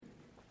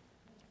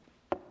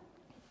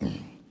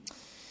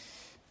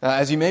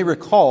As you may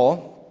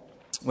recall,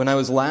 when I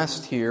was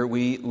last here,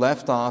 we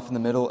left off in the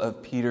middle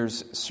of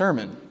Peter's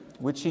sermon,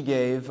 which he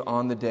gave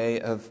on the day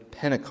of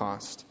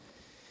Pentecost.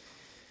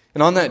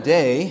 And on that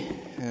day,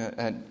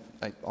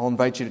 I'll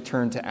invite you to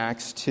turn to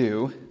Acts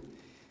 2,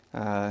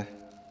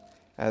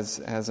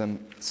 as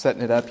I'm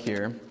setting it up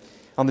here.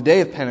 On the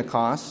day of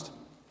Pentecost,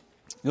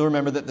 you'll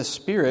remember that the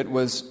Spirit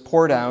was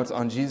poured out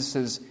on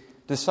Jesus'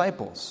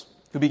 disciples,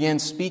 who began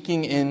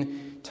speaking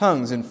in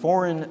tongues in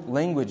foreign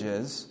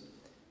languages.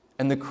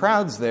 And the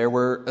crowds there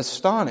were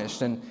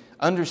astonished, and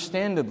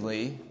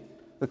understandably,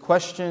 the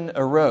question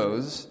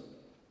arose,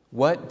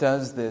 what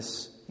does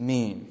this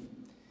mean?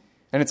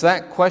 And it's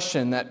that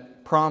question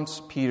that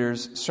prompts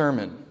Peter's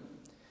sermon.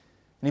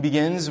 And he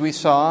begins, we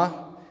saw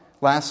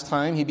last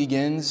time, he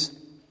begins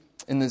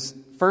in this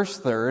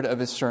first third of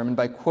his sermon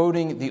by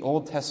quoting the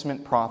Old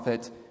Testament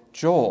prophet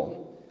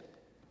Joel,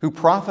 who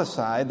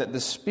prophesied that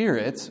the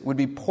Spirit would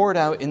be poured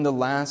out in the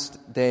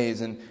last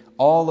days, and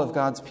all of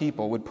God's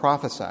people would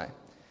prophesy.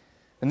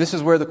 And this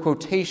is where the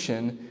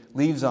quotation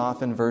leaves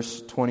off in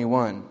verse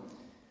 21.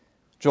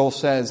 Joel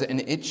says, "And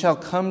it shall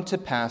come to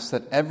pass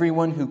that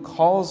everyone who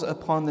calls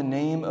upon the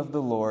name of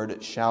the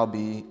Lord shall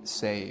be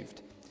saved."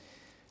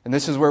 And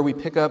this is where we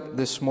pick up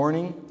this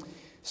morning,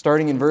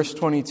 starting in verse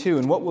 22.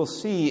 And what we'll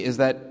see is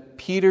that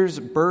Peter's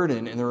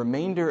burden in the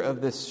remainder of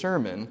this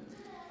sermon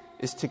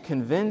is to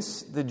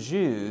convince the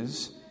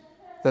Jews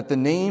that the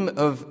name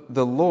of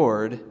the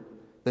Lord,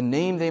 the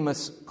name they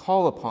must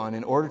call upon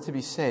in order to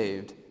be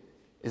saved,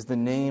 is the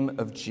name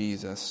of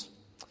Jesus.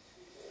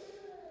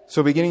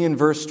 So beginning in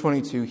verse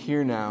 22,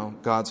 hear now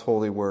God's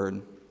holy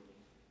word.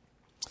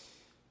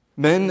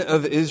 "Men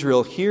of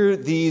Israel, hear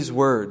these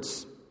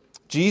words.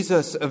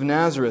 Jesus of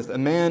Nazareth, a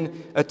man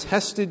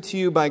attested to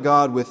you by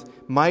God with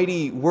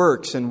mighty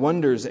works and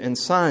wonders and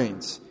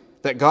signs,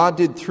 that God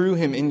did through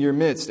him in your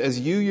midst,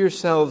 as you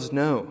yourselves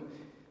know.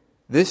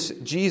 This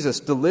Jesus,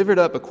 delivered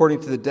up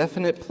according to the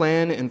definite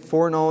plan and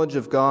foreknowledge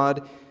of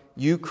God,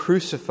 you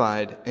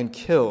crucified and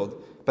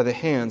killed by the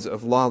hands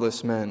of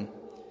lawless men.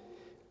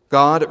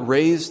 God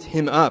raised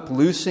him up,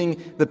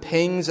 loosing the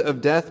pangs of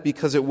death,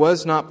 because it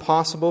was not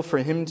possible for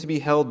him to be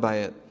held by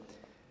it.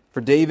 For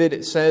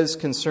David says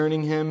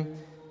concerning him,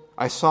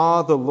 'I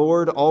saw the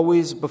Lord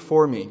always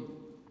before me,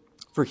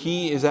 for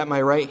he is at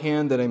my right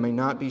hand that I may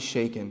not be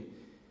shaken.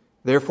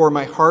 Therefore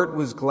my heart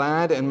was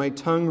glad and my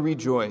tongue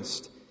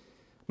rejoiced.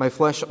 My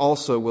flesh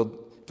also will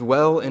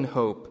dwell in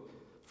hope,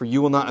 for you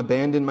will not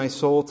abandon my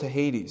soul to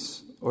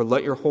Hades, or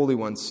let your Holy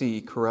One see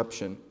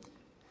corruption.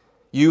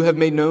 You have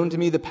made known to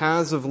me the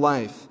paths of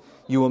life.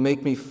 You will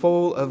make me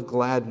full of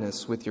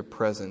gladness with your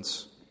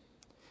presence.'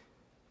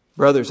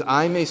 Brothers,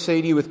 I may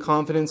say to you with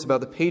confidence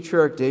about the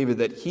patriarch David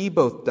that he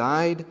both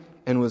died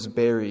and was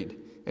buried,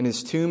 and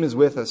his tomb is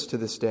with us to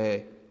this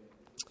day.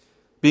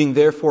 Being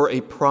therefore a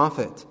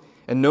prophet,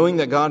 and knowing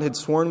that God had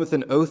sworn with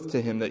an oath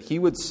to him that he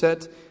would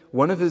set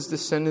one of his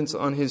descendants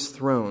on his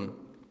throne,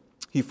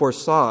 he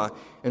foresaw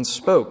and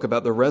spoke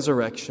about the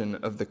resurrection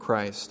of the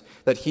Christ,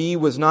 that he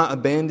was not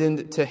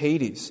abandoned to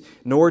Hades,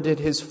 nor did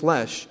his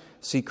flesh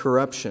see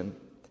corruption.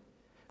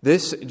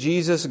 This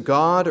Jesus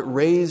God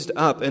raised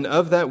up, and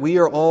of that we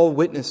are all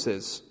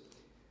witnesses.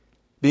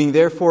 Being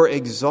therefore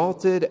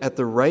exalted at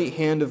the right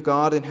hand of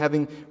God, and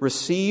having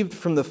received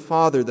from the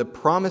Father the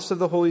promise of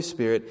the Holy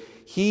Spirit,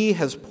 he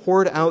has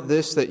poured out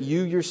this that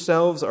you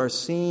yourselves are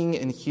seeing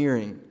and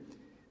hearing.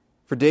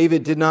 For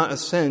David did not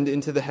ascend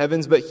into the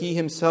heavens, but he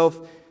himself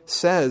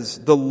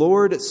says, 'The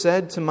Lord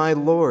said to my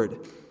Lord,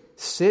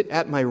 sit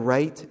at my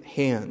right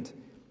hand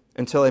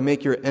until I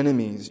make your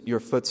enemies your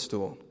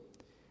footstool.'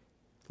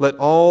 Let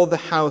all the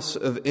house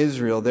of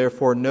Israel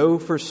therefore know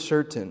for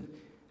certain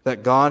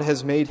that God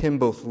has made him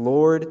both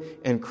Lord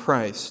and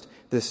Christ,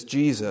 this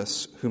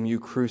Jesus whom you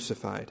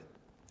crucified."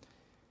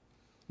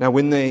 Now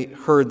when they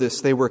heard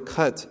this, they were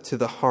cut to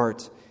the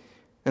heart,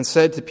 and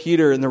said to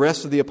Peter and the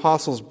rest of the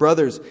apostles,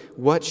 "Brothers,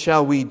 what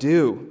shall we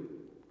do?"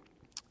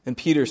 And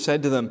Peter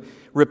said to them,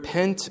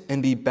 "Repent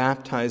and be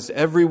baptized,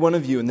 every one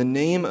of you, in the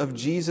name of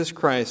Jesus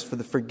Christ for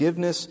the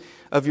forgiveness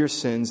of your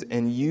sins,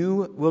 and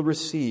you will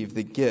receive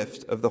the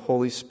gift of the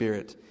Holy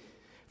Spirit.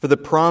 For the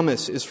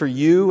promise is for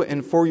you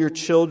and for your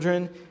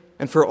children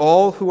and for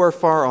all who are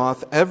far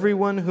off,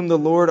 everyone whom the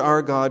Lord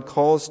our God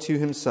calls to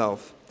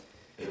himself."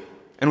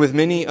 And with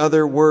many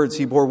other words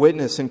he bore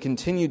witness and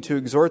continued to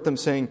exhort them,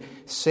 saying,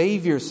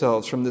 "Save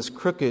yourselves from this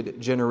crooked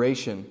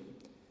generation."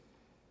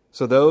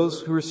 So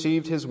those who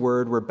received his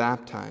word were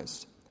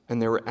baptized,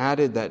 and there were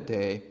added that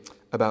day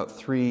about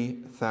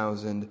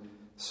 3,000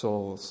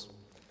 souls.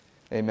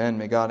 Amen.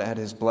 May God add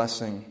his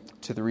blessing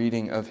to the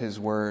reading of his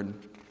word.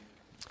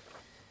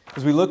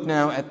 As we look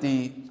now at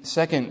the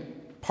second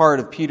part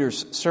of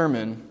Peter's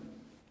sermon,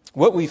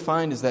 what we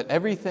find is that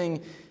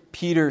everything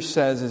Peter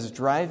says is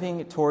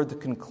driving toward the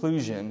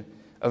conclusion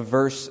of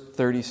verse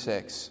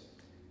 36.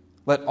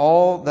 "Let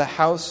all the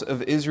house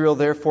of Israel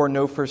therefore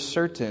know for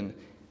certain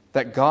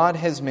that God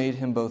has made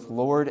him both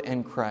Lord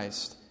and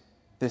Christ,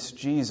 this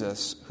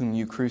Jesus whom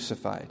you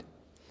crucified."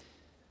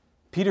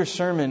 Peter's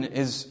sermon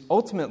is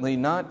ultimately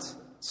not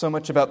so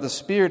much about the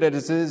Spirit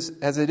as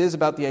it is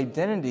about the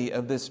identity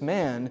of this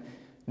man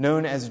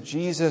known as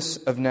Jesus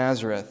of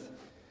Nazareth.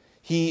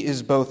 He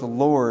is both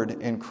Lord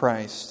and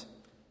Christ.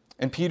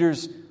 And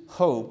Peter's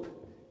hope,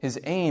 his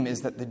aim,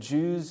 is that the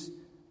Jews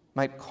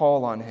might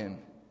call on him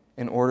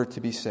in order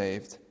to be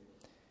saved.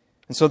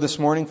 And so this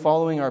morning,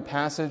 following our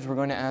passage, we're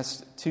going to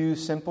ask two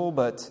simple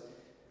but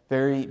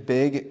very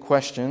big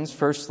questions.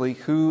 Firstly,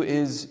 who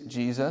is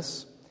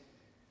Jesus?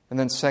 And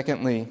then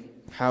secondly,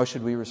 how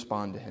should we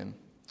respond to him?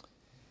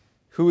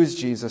 Who is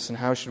Jesus and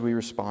how should we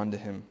respond to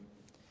him?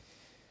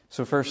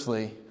 So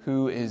firstly,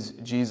 who is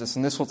Jesus?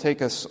 And this will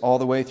take us all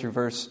the way through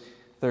verse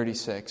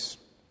 36.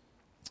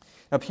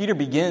 Now Peter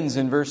begins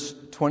in verse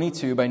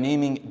 22 by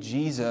naming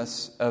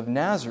Jesus of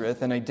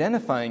Nazareth and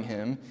identifying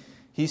him,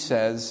 he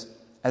says,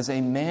 as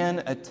a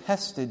man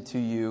attested to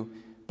you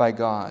by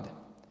God.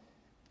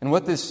 And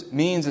what this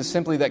means is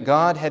simply that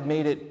God had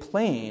made it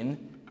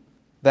plain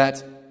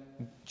that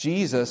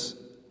Jesus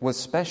was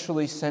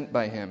specially sent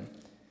by him.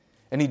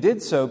 And he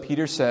did so,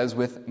 Peter says,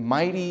 with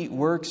mighty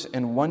works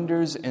and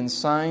wonders and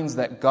signs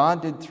that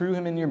God did through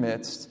him in your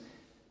midst,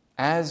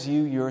 as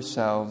you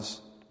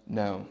yourselves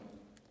know.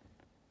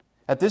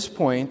 At this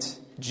point,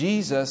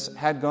 Jesus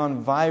had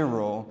gone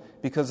viral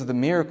because of the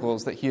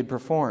miracles that he had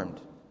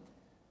performed.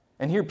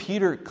 And here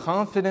Peter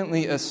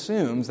confidently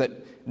assumes that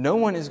no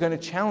one is going to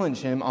challenge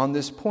him on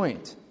this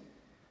point.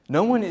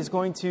 No one is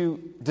going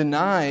to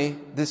deny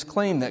this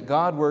claim that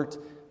God worked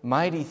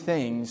mighty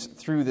things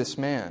through this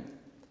man.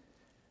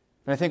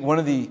 And I think one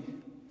of the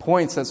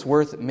points that's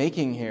worth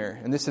making here,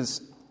 and this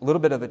is a little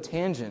bit of a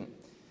tangent,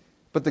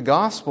 but the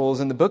Gospels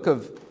in the book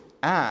of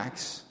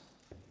Acts,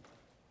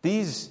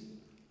 these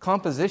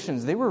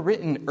compositions, they were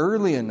written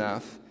early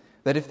enough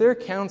that if their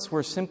accounts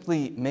were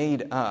simply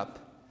made up,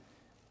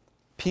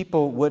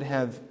 people would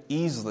have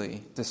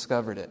easily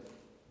discovered it.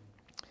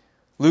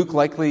 Luke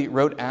likely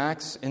wrote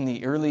Acts in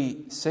the early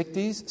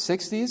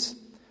 60s.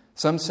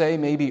 Some say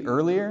maybe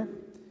earlier.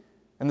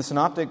 And the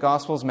Synoptic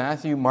Gospels,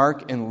 Matthew,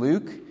 Mark, and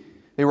Luke,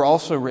 they were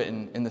also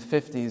written in the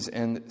 50s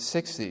and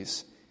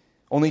 60s.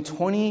 Only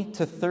 20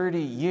 to 30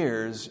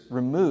 years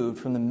removed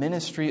from the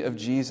ministry of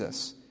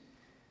Jesus.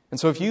 And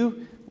so if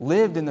you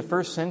lived in the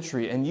first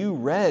century and you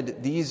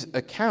read these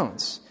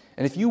accounts,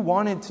 and if you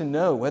wanted to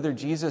know whether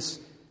Jesus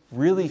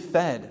really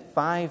fed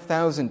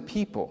 5,000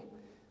 people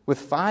with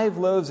 5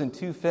 loaves and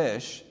 2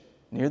 fish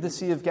near the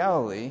Sea of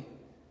Galilee,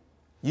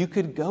 you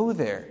could go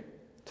there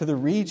to the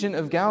region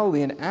of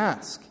Galilee and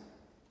ask,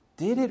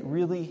 did it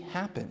really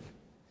happen?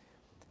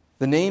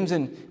 The names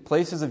and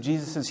places of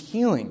Jesus'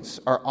 healings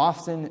are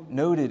often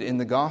noted in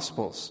the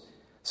Gospels.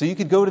 So you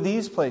could go to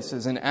these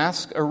places and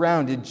ask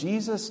around, did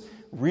Jesus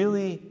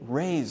really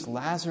raise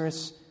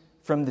Lazarus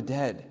from the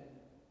dead?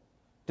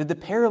 Did the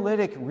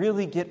paralytic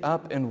really get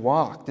up and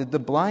walk? Did the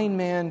blind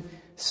man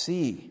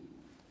see?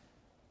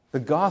 The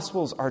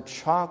Gospels are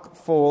chock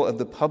full of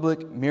the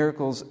public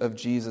miracles of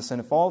Jesus, and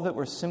if all of it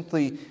were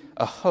simply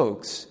a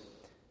hoax,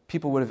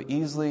 people would have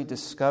easily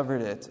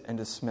discovered it and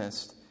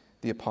dismissed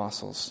the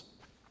apostles.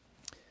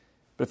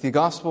 But if the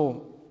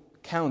Gospel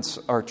accounts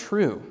are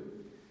true,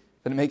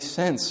 then it makes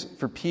sense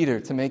for Peter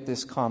to make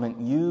this comment,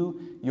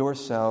 you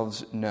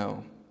yourselves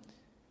know.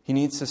 He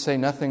needs to say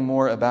nothing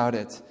more about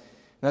it.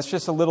 And that's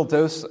just a little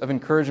dose of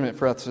encouragement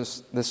for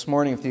us this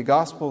morning. If the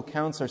Gospel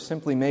accounts are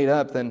simply made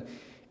up, then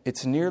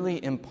it's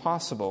nearly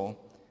impossible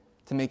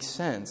to make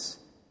sense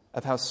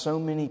of how so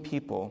many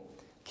people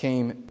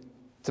came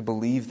to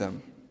believe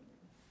them.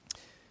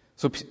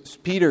 So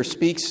Peter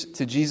speaks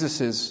to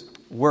Jesus'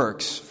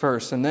 works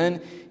first, and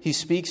then he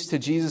speaks to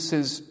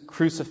Jesus'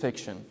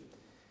 crucifixion.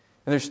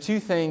 And there's 2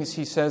 things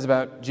he says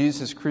about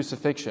Jesus'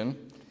 crucifixion.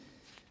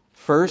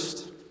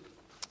 First,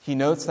 he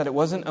notes that it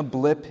wasn't a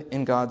blip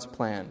in God's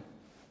plan.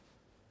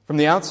 From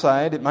the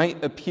outside, it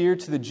might appear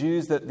to the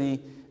Jews that the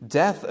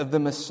death of the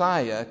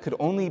Messiah could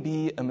only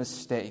be a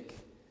mistake,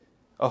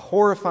 a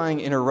horrifying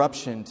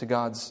interruption to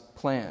God's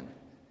plan.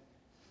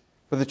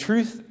 But the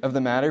truth of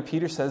the matter,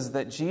 Peter says,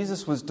 that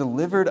Jesus was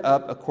delivered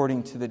up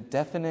according to the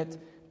definite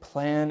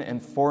plan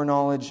and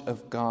foreknowledge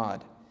of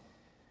God.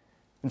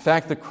 In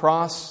fact, the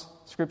cross,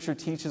 Scripture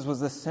teaches, was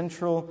the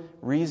central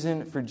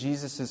reason for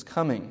Jesus'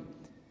 coming.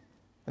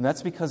 And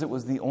that's because it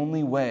was the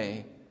only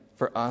way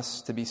for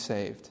us to be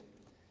saved.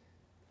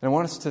 And I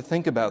want us to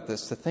think about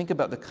this, to think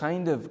about the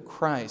kind of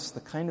Christ,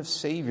 the kind of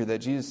Savior that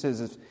Jesus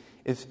is.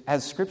 If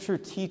as Scripture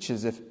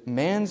teaches, if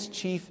man's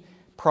chief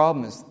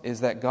problem is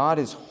that God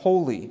is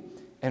holy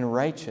and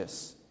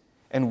righteous,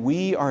 and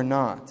we are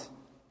not.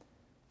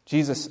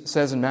 Jesus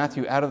says in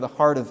Matthew, out of the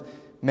heart of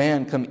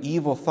man come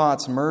evil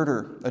thoughts,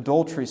 murder,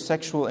 adultery,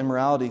 sexual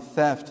immorality,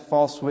 theft,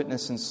 false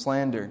witness, and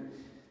slander. And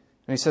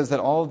he says that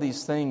all of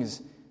these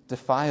things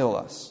defile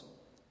us.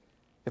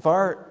 If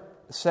our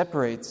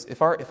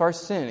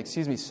sin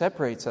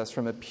separates us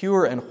from a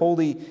pure and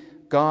holy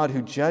God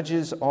who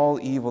judges all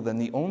evil, then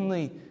the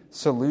only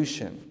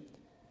solution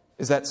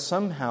is that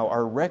somehow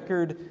our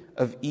record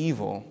of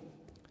evil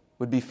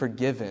would be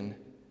forgiven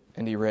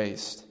and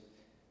erased.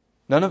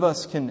 None of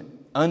us can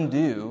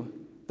undo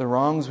the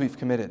wrongs we've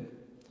committed.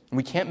 And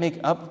we can't make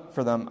up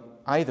for them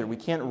either. We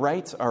can't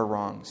right our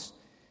wrongs.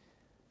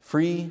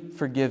 Free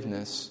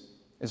forgiveness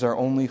is our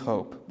only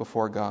hope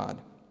before God.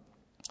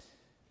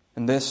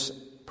 And this,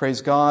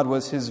 praise God,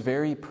 was his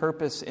very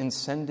purpose in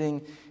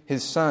sending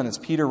his Son, as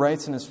Peter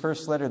writes in his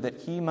first letter,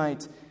 that he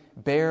might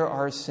bear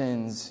our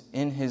sins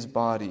in his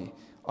body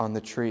on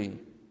the tree.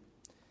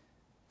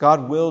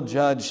 God will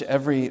judge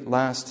every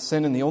last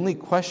sin, and the only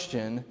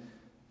question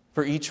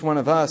for each one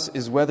of us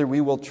is whether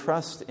we will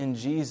trust in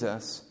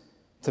Jesus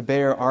to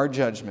bear our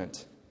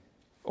judgment,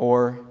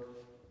 or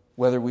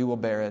whether we will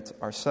bear it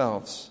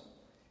ourselves.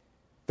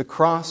 The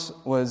cross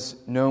was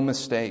no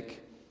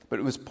mistake, but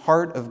it was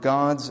part of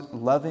God's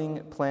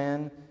loving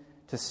plan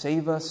to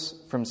save us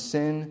from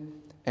sin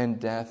and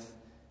death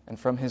and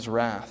from his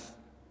wrath.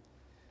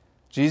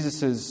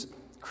 Jesus'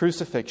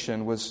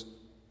 crucifixion was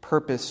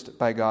purposed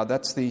by God.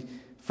 That's the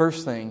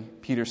first thing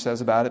Peter says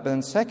about it. But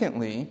then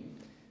secondly,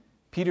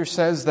 Peter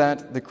says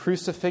that the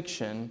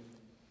crucifixion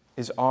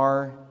is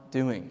our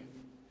doing.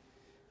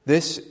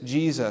 This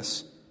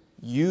Jesus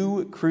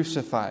you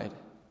crucified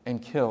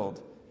and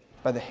killed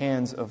by the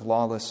hands of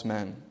lawless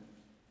men.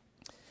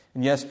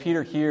 And yes,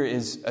 Peter here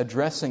is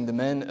addressing the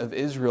men of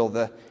Israel,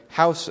 the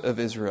house of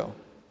Israel.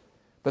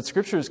 But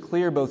Scripture is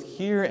clear both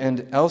here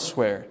and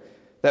elsewhere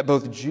that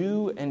both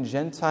Jew and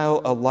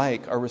Gentile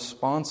alike are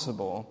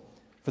responsible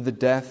for the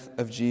death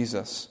of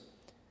Jesus.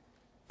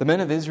 The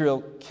men of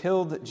Israel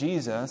killed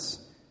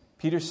Jesus,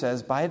 Peter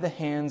says, by the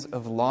hands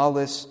of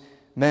lawless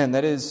men.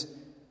 That is,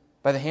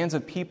 by the hands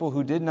of people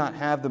who did not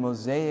have the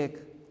Mosaic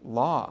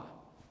law,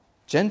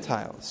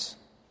 Gentiles.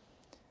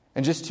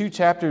 And just 2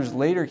 chapters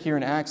later here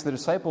in Acts, the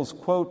disciples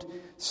quote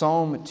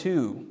Psalm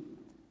 2.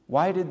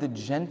 Why did the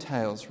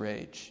Gentiles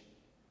rage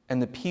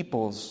and the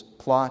peoples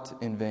plot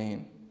in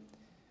vain?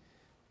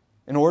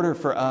 In order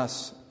for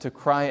us to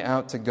cry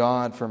out to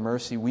God for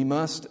mercy, we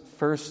must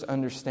first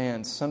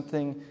understand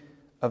something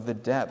of the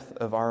depth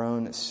of our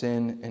own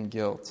sin and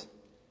guilt.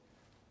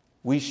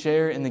 We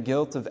share in the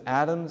guilt of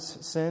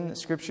Adam's sin,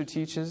 Scripture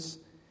teaches,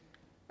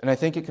 and I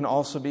think it can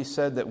also be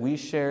said that we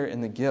share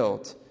in the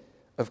guilt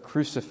of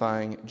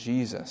crucifying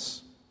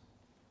Jesus.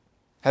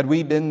 Had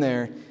we been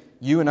there,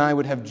 you and I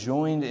would have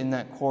joined in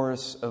that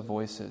chorus of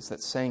voices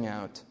that sang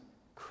out,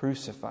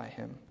 "Crucify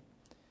him."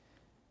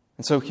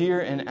 And so here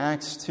in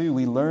Acts 2,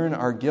 we learn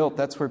our guilt.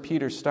 That's where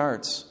Peter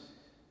starts.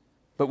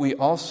 But we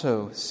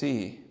also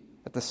see,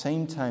 at the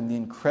same time, the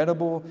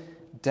incredible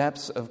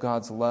depths of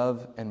God's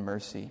love and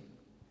mercy.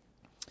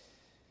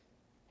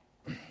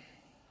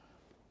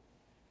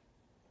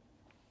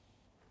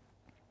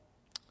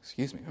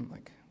 Excuse me, I'm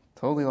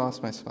totally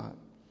lost my spot.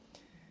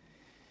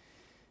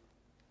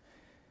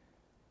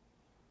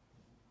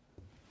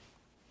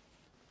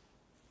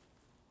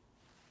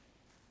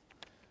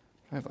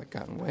 I've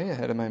gotten way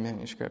ahead of my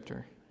manuscript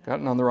or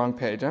gotten on the wrong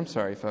page. I'm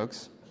sorry,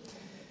 folks.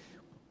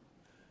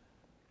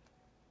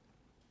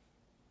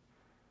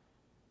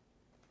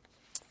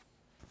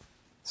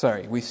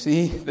 Sorry, we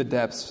see the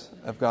depths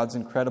of God's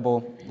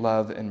incredible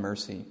love and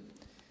mercy.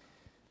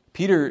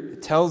 Peter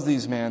tells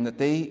these men that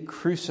they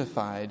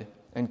crucified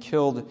and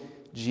killed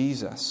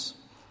Jesus.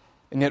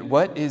 And yet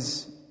what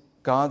is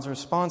God's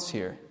response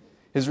here?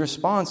 His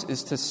response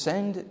is to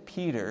send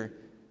Peter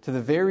to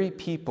the very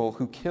people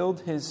who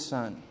killed his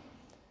Son.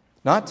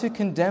 Not to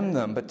condemn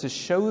them, but to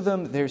show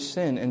them their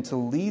sin and to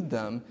lead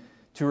them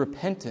to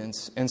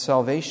repentance and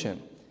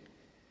salvation.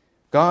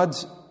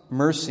 God's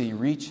mercy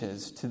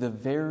reaches to the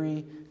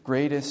very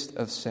greatest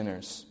of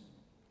sinners.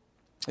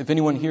 If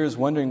anyone here is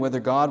wondering whether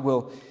God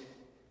will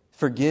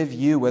forgive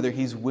you, whether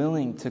he's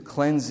willing to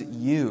cleanse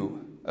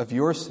you of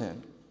your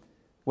sin,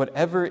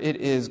 whatever it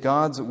is,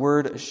 God's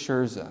word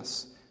assures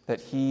us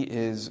that he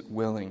is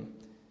willing.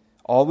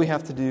 All we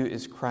have to do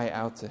is cry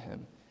out to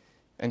him,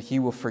 and he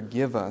will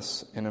forgive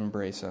us and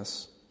embrace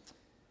us.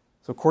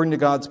 So according to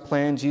God's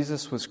plan,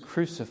 Jesus was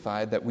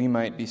crucified that we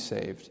might be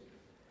saved.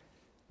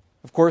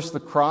 Of course, the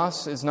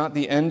cross is not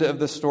the end of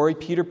the story.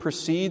 Peter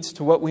proceeds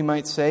to what we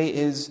might say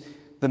is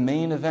the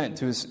main event,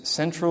 to his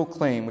central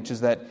claim, which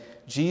is that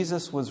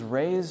Jesus was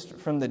raised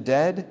from the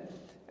dead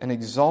and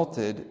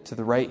exalted to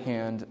the right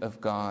hand of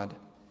God.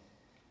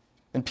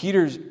 And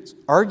Peter's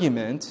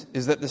argument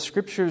is that the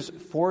Scriptures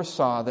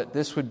foresaw that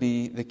this would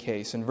be the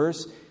case. In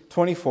verse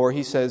 24,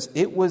 he says,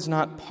 "It was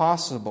not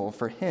possible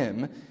for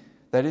him,"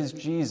 that is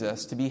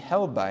Jesus, "to be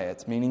held by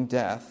it," meaning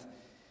death.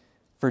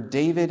 For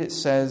David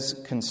says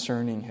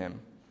concerning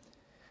him.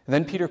 And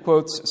then Peter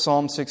quotes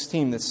Psalm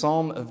 16, the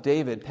Psalm of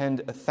David,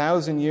 penned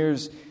 1,000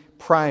 years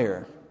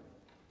prior.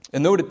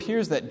 And though it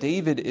appears that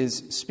David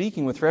is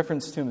speaking with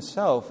reference to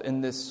himself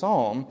in this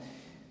psalm,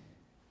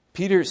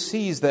 Peter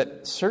sees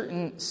that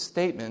certain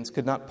statements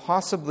could not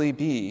possibly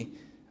be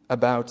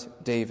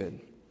about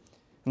David.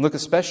 And look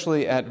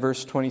especially at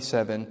verse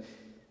 27.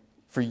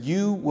 "For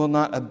you will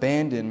not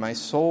abandon my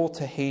soul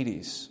to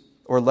Hades,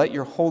 or let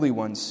your Holy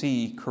One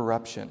see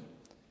corruption."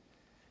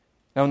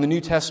 Now in the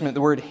New Testament,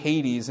 the word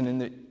Hades, and in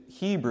the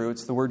Hebrew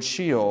it's the word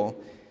Sheol,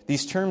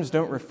 these terms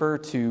don't refer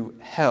to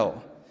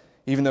hell,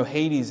 even though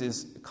Hades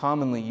is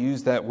commonly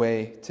used that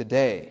way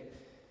today.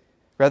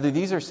 Rather,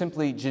 these are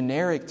simply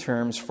generic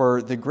terms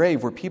for the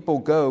grave, where people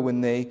go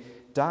when they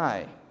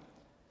die.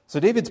 So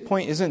David's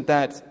point isn't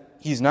that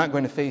he's not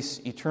going to face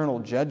eternal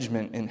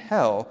judgment in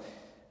hell,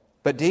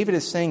 but David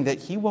is saying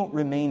that he won't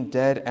remain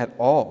dead at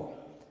all.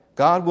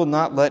 God will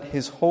not let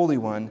his Holy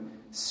One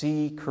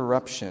see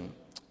corruption,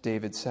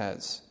 David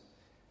says.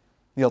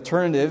 The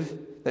alternative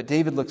that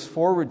David looks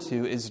forward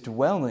to is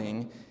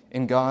dwelling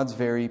in God's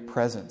very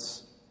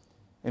presence.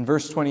 In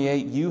verse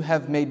 28, "You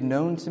have made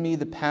known to me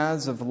the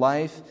paths of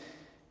life.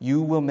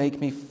 You will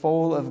make me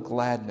full of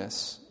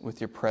gladness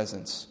with your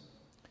presence."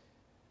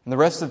 And the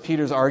rest of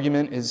Peter's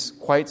argument is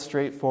quite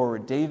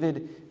straightforward.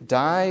 David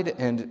died,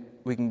 and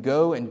we can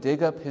go and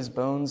dig up his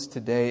bones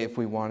today if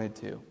we wanted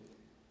to.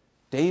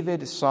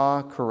 David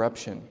saw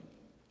corruption.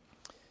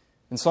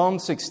 In Psalm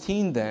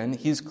 16, then,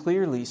 he's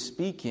clearly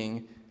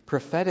speaking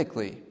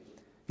prophetically.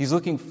 He's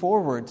looking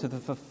forward to the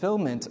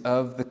fulfillment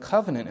of the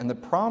covenant and the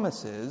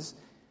promises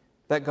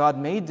that God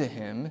made to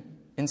him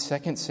in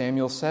 2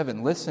 Samuel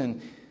 7.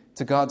 Listen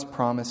to God's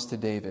promise to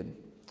David.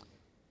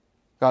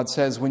 God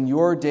says, "When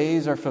your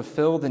days are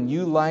fulfilled and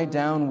you lie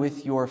down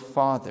with your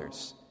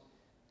fathers,"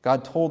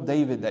 God told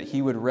David that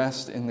he would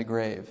rest in the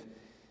grave,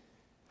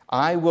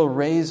 "I will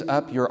raise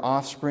up your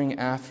offspring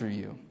after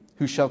you,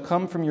 who shall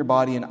come from your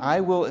body, and I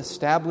will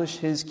establish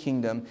his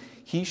kingdom.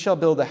 He shall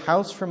build a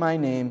house for my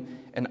name,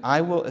 and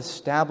I will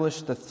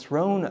establish the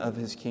throne of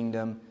his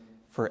kingdom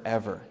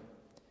forever."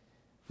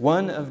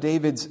 One of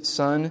David's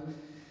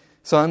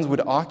sons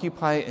would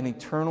occupy an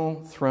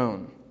eternal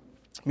throne,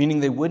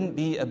 meaning they wouldn't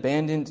be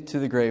abandoned to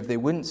the grave. They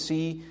wouldn't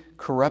see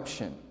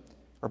corruption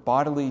or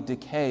bodily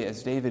decay,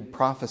 as David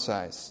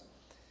prophesies.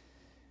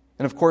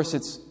 And of course,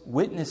 it's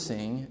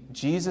witnessing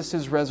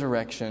Jesus'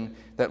 resurrection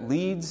that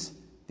leads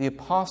the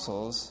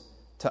apostles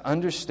to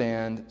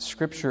understand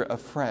Scripture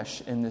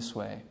afresh in this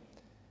way.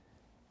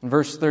 In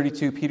verse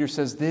 32, Peter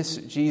says, "This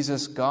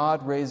Jesus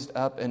God raised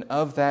up, and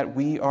of that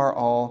we are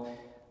all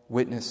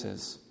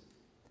witnesses."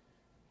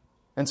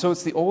 And so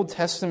it's the Old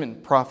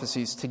Testament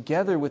prophecies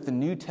together with the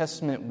New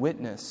Testament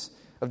witness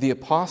of the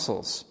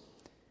apostles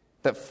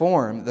that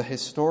form the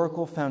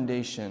historical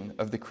foundation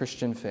of the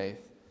Christian faith.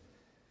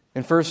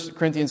 In 1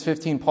 Corinthians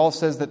 15, Paul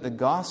says that the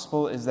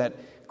gospel is that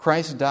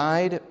Christ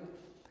died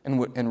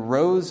and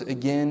rose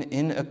again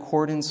in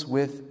accordance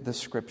with the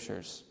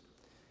Scriptures.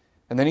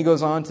 And then he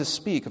goes on to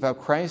speak of how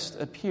Christ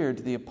appeared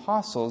to the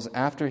apostles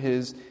after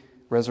his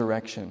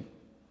resurrection.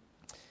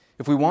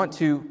 If we want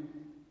to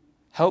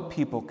help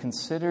people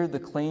consider the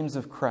claims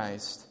of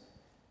Christ,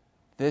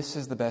 this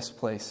is the best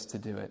place to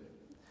do it.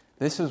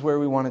 This is where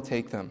we want to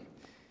take them.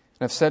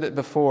 And I've said it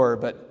before,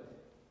 but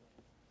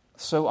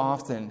so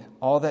often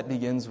all that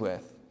begins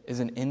with is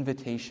an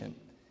invitation.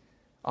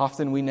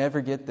 Often we never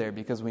get there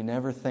because we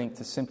never think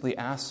to simply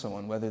ask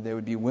someone whether they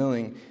would be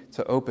willing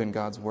to open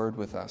God's Word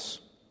with us.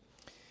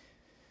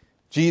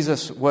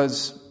 Jesus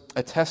was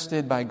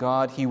attested by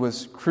God. He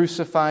was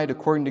crucified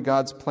according to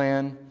God's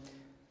plan.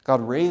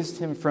 God raised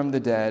him from the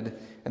dead.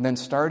 And then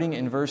starting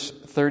in verse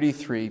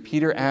 33,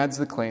 Peter adds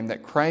the claim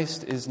that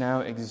Christ is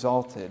now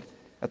exalted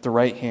at the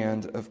right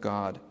hand of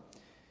God.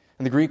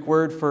 And the Greek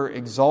word for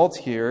exalt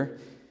here,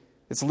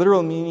 its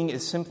literal meaning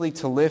is simply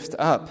to lift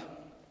up.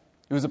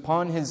 It was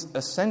upon his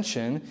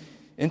ascension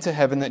into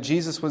heaven that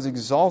Jesus was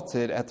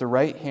exalted at the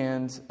right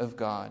hand of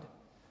God.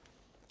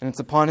 And it's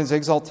upon his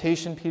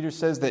exaltation, Peter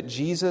says, that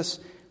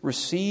Jesus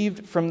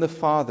received from the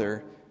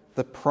Father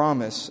the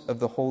promise of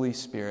the Holy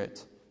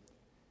Spirit.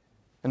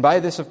 And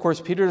by this, of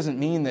course, Peter doesn't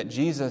mean that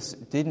Jesus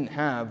didn't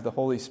have the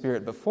Holy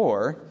Spirit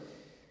before.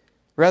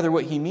 Rather,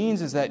 what he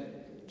means is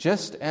that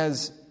just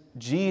as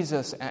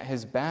Jesus at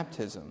his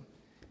baptism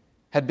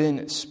had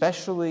been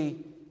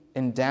specially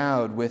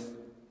endowed with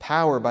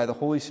power by the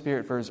Holy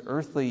Spirit for his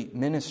earthly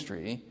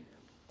ministry,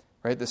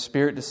 right? The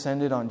Spirit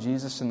descended on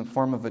Jesus in the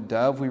form of a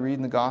dove, we read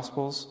in the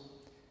Gospels.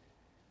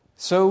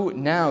 So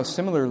now,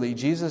 similarly,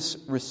 Jesus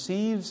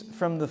receives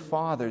from the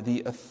Father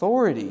the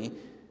authority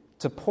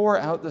to pour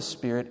out the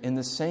Spirit in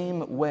the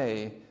same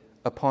way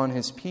upon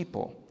his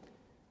people.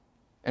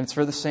 And it's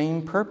for the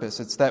same purpose.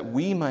 It's that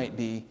we might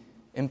be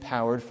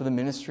empowered for the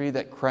ministry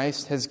that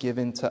Christ has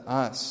given to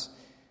us,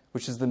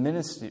 which is the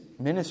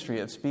ministry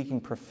of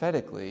speaking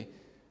prophetically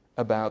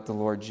about the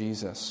Lord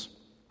Jesus.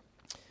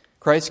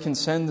 Christ can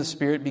send the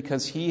Spirit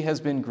because he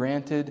has been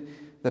granted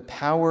the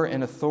power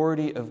and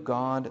authority of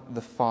God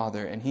the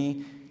Father, and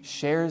he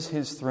shares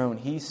his throne.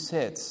 He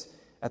sits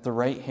at the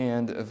right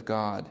hand of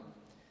God.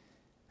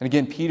 And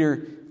again,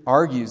 Peter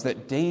argues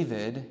that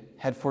David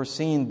had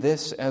foreseen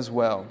this as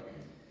well.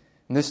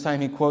 And this time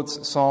he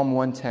quotes Psalm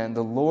 110,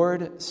 "The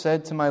Lord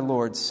said to my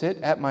Lord, sit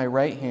at my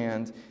right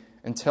hand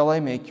until I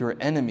make your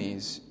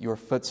enemies your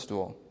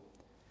footstool."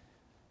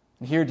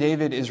 And here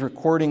David is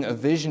recording a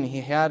vision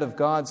he had of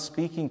God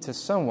speaking to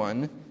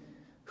someone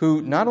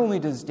who not only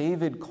does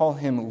David call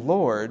him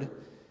Lord,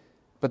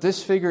 but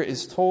this figure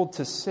is told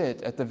to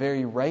sit at the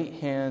very right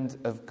hand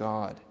of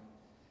God.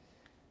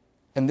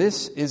 And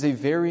this is a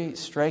very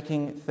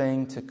striking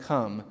thing to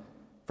come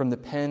from the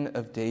pen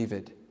of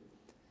David.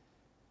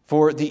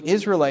 For the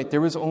Israelite, there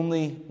was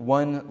only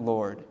one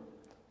Lord,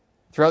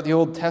 Throughout the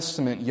Old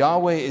Testament,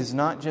 Yahweh is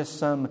not just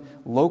some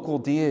local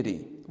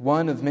deity,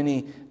 one of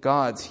many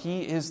gods.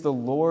 He is the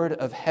Lord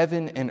of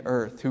heaven and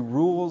earth who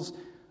rules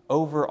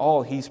over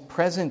all. He's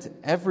present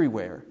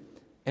everywhere,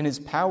 and his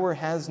power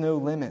has no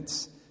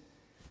limits.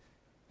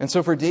 And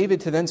so for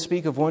David to then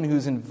speak of one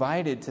who's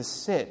invited to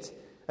sit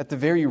at the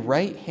very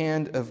right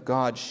hand of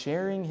God,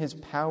 sharing his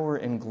power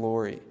and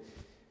glory,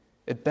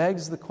 it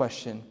begs the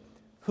question,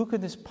 who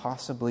could this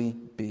possibly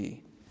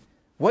be?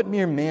 What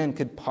mere man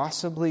could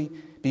possibly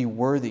be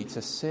worthy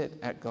to sit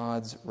at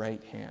God's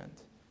right hand?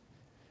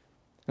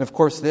 And of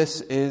course,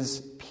 this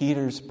is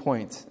Peter's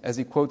point as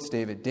he quotes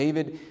David.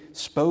 David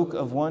spoke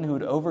of one who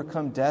would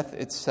overcome death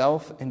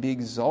itself and be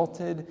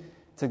exalted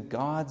to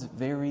God's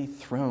very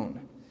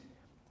throne.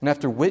 And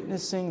after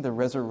witnessing the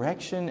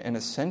resurrection and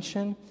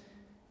ascension,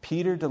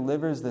 Peter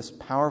delivers this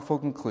powerful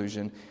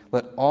conclusion.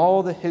 Let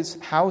all his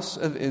house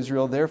of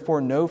Israel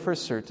therefore know for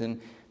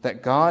certain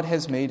that God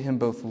has made him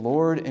both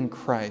Lord and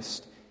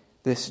Christ,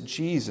 this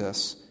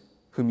Jesus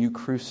whom you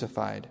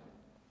crucified.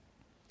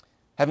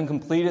 Having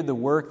completed the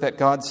work that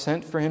God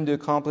sent for him to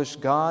accomplish,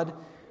 God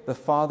the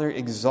Father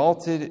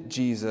exalted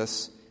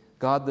Jesus,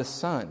 God the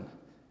Son,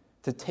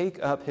 to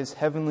take up his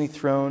heavenly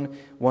throne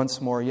once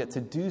more, yet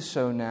to do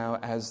so now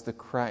as the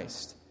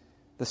Christ,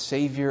 the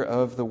Savior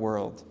of the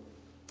world.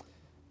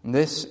 And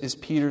this is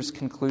Peter's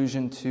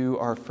conclusion to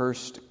our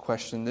first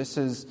question. This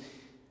is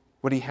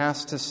what he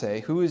has to say.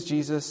 Who is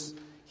Jesus?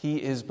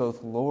 He is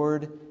both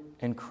Lord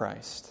and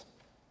Christ.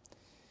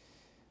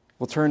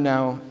 We'll turn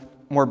now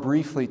more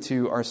briefly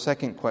to our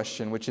second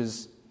question, which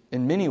is,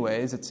 in many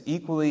ways, it's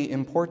equally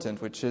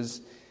important, which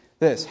is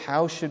this: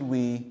 how should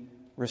we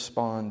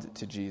respond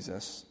to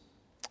Jesus?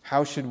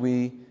 How should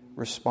we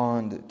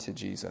respond to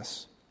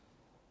Jesus?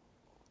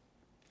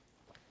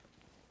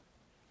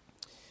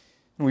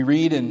 We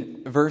read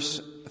in verse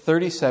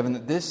 37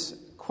 that this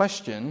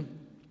question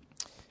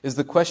is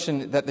the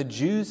question that the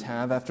Jews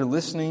have after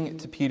listening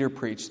to Peter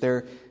preach.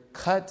 They're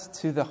cut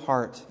to the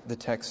heart, the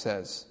text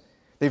says.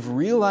 They've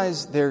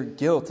realized their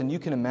guilt, and you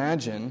can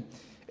imagine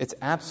it's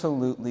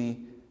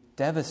absolutely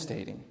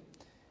devastating.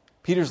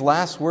 Peter's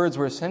last words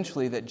were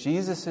essentially that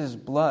Jesus'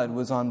 blood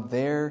was on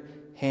their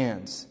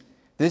hands.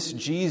 This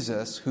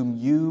Jesus whom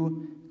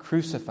you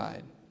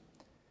crucified.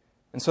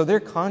 And so their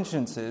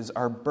consciences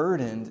are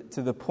burdened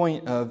to the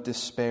point of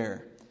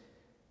despair.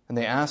 And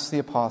they ask the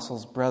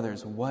apostles,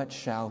 brothers, what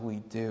shall we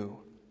do?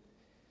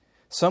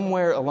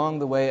 Somewhere along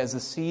the way, as the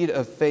seed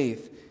of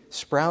faith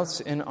sprouts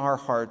in our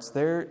hearts,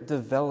 there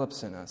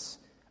develops in us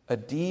a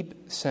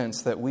deep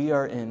sense that we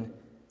are in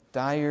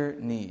dire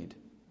need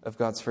of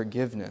God's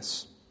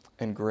forgiveness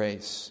and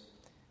grace.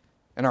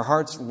 And our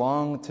hearts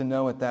long to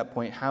know at that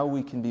point how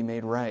we can be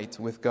made right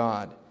with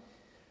God.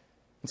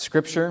 And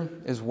Scripture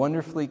is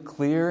wonderfully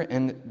clear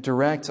and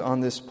direct on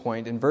this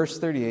point. In verse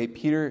 38,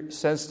 Peter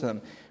says to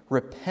them,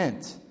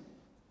 repent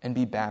and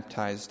be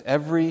baptized,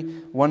 every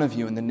one of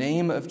you, in the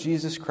name of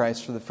Jesus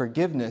Christ for the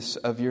forgiveness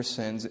of your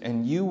sins,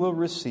 and you will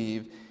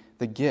receive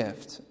the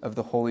gift of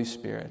the Holy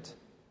Spirit.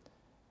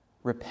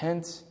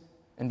 Repent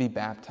and be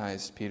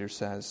baptized, Peter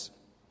says.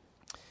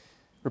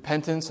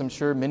 Repentance, I'm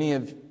sure many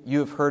of you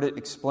have heard it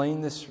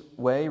explained this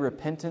way.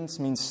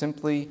 Repentance means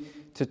simply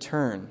to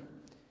turn.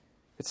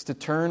 It's to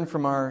turn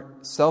from our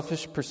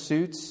selfish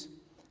pursuits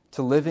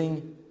to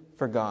living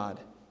for God.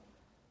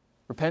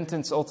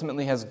 Repentance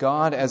ultimately has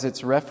God as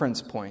its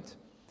reference point.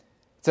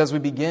 It's as we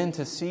begin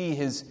to see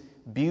His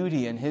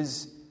beauty and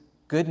His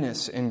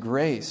goodness and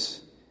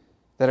grace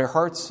that our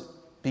hearts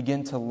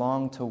begin to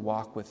long to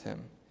walk with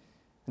Him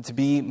and to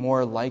be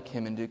more like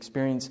Him and to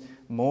experience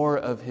more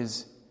of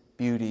His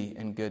beauty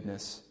and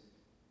goodness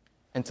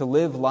and to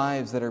live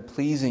lives that are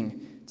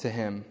pleasing to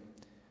Him.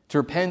 To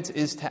repent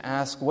is to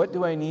ask, what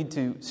do I need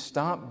to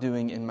stop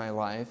doing in my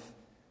life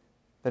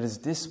that is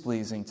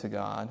displeasing to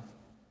God?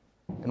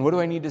 And what do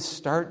I need to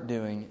start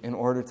doing in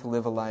order to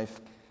live a life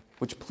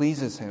which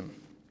pleases Him?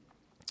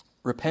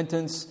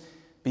 Repentance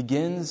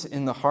begins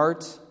in the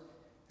heart,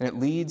 and it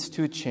leads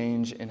to a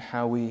change in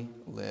how we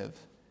live.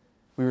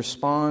 We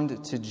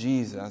respond to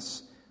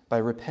Jesus by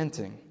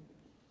repenting.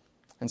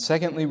 And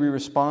secondly, we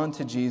respond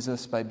to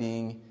Jesus by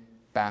being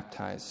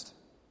baptized.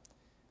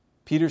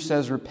 Peter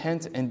says,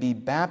 repent and be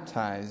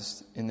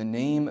baptized in the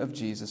name of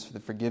Jesus for the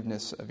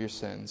forgiveness of your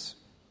sins.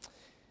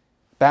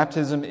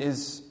 Baptism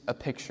is a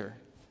picture.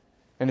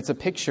 And it's a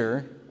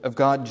picture of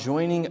God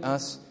joining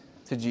us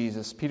to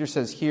Jesus. Peter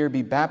says here,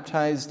 be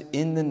baptized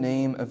in the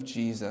name of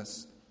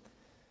Jesus.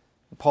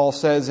 Paul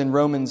says in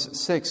Romans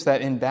 6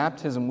 that in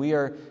baptism we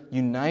are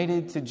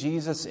united to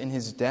Jesus in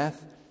His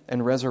death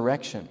and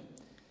resurrection.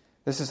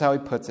 This is how he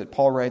puts it.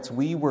 Paul writes,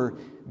 we were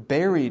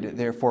buried,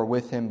 therefore,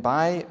 with Him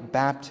by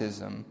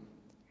baptism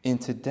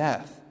into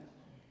death,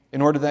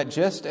 in order that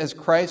just as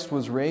Christ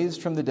was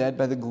raised from the dead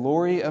by the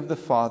glory of the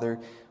Father,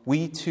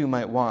 we too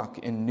might walk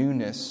in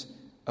newness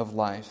of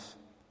life.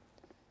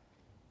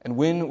 And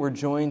when we're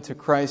joined to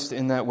Christ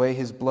in that way,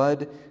 His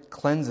blood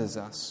cleanses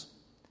us.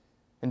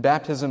 In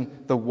baptism,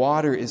 the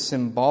water is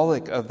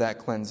symbolic of that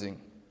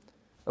cleansing,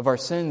 of our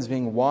sins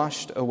being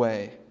washed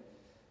away.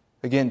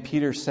 Again,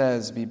 Peter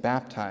says, be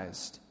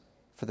baptized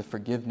for the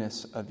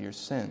forgiveness of your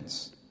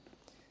sins.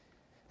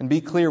 And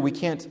be clear, we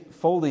can't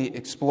fully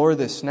explore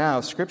this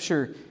now.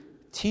 Scripture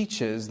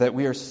teaches that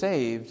we are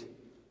saved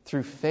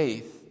through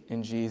faith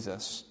in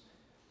Jesus,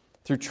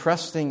 through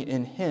trusting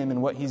in Him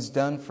and what He's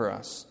done for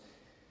us.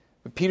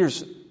 But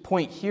Peter's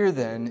point here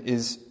then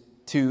is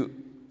to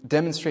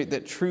demonstrate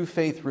that true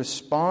faith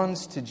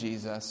responds to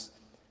Jesus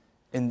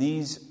in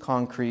these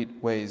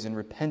concrete ways, in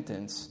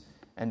repentance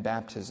and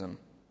baptism.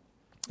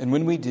 And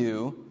when we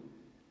do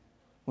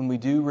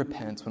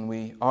repent, when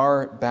we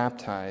are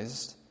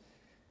baptized,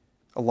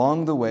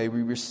 along the way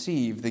we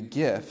receive the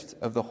gift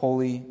of the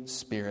Holy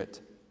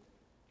Spirit.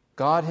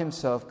 God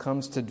Himself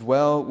comes to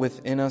dwell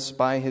within us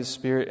by His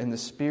Spirit, and the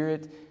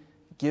Spirit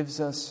gives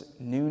us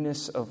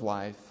newness of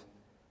life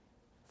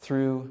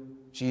through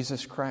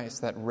Jesus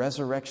Christ. That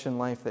resurrection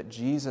life that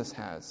Jesus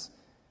has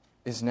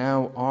is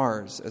now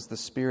ours as the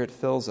Spirit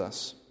fills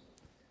us.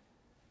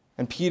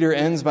 And Peter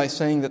ends by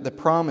saying that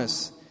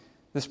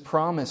this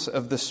promise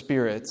of the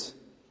Spirit,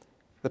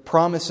 the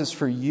promise is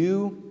for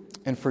you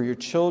and for your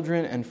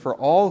children and for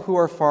all who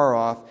are far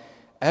off,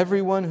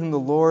 everyone whom the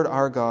Lord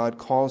our God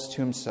calls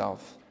to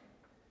Himself.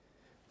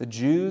 The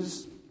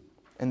Jews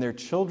and their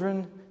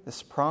children,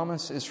 this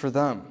promise is for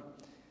them.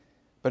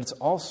 But it's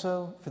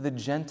also for the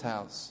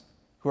Gentiles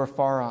who are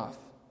far off.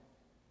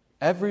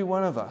 Every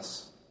one of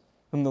us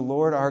whom the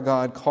Lord our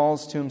God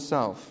calls to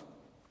Himself.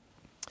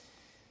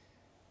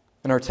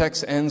 And our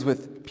text ends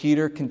with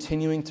Peter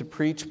continuing to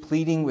preach,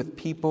 pleading with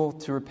people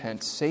to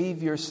repent.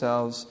 Save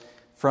yourselves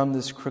from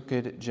this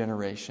crooked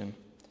generation.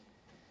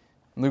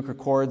 Luke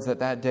records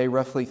that day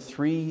roughly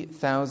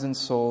 3,000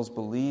 souls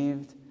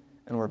believed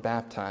and were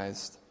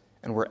baptized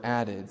and were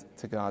added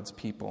to God's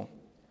people.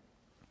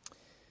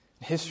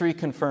 History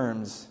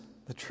confirms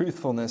the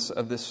truthfulness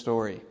of this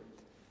story.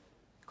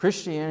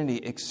 Christianity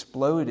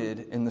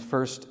exploded in the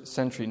first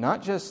century,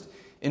 not just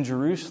in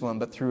Jerusalem,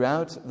 but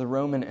throughout the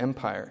Roman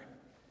Empire.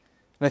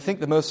 And I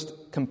think the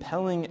most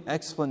compelling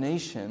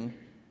explanation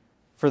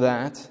for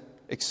that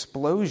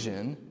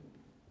explosion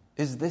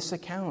is this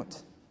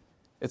account.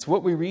 It's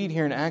what we read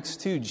here in Acts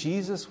 2.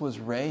 Jesus was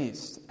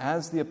raised,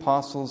 as the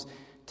apostles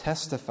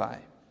testify.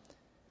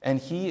 And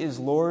He is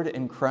Lord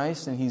in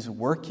Christ, and He's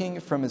working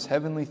from His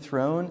heavenly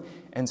throne,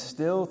 and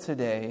still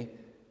today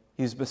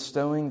He's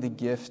bestowing the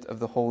gift of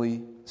the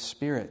Holy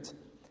Spirit.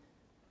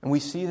 And we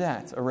see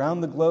that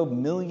around the globe,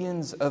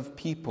 millions of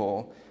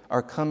people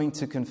are coming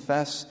to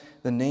confess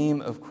the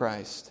name of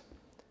Christ,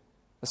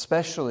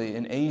 especially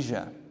in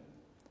Asia,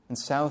 in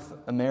South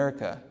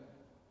America,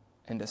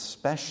 and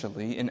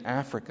especially in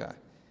Africa.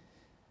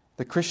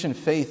 The Christian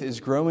faith is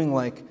growing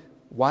like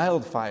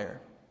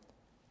wildfire.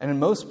 And in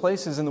most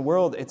places in the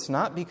world, it's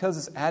not because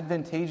it's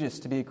advantageous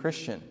to be a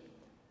Christian.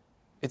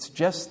 It's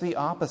just the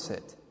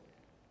opposite.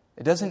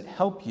 It doesn't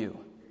help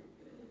you.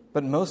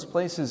 But in most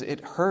places,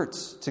 it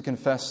hurts to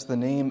confess the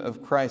name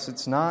of Christ.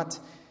 It's not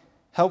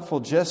helpful,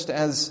 just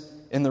as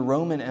in the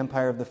Roman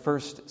Empire of the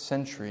first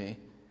century,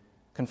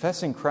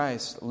 confessing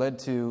Christ led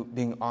to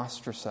being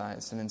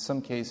ostracized and in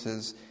some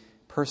cases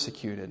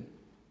persecuted.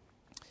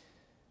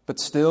 But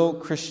still,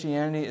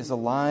 Christianity is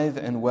alive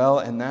and well,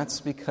 and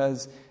that's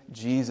because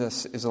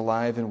Jesus is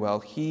alive and well.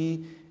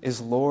 He is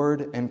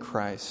Lord and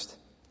Christ.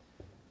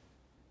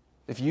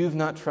 If you've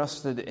not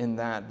trusted in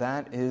that,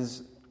 that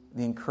is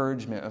the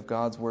encouragement of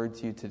God's word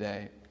to you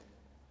today.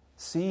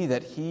 See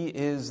that He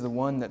is the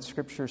one that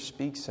Scripture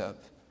speaks of,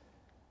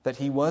 that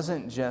He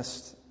wasn't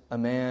just a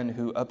man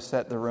who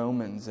upset the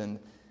Romans and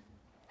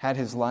had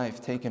his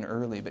life taken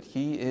early, but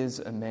He is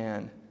a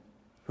man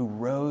who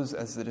rose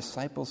as the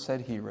disciples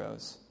said He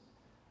rose.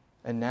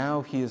 And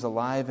now He is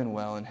alive and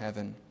well in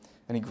heaven,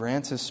 and He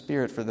grants His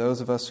Spirit for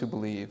those of us who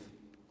believe.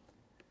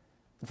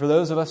 And for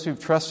those of us who've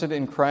trusted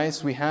in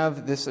Christ, we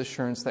have this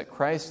assurance that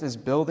Christ is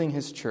building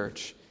His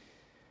church,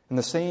 and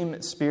the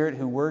same Spirit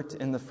who worked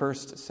in the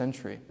first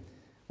century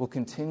will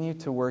continue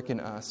to work in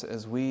us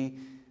as we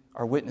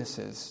are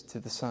witnesses to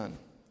the Son,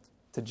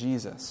 to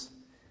Jesus.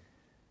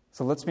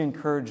 So let's be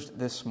encouraged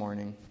this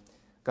morning.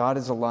 God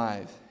is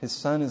alive, His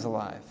Son is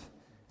alive,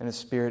 and His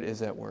Spirit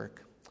is at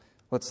work.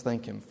 Let's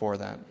thank Him for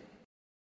that.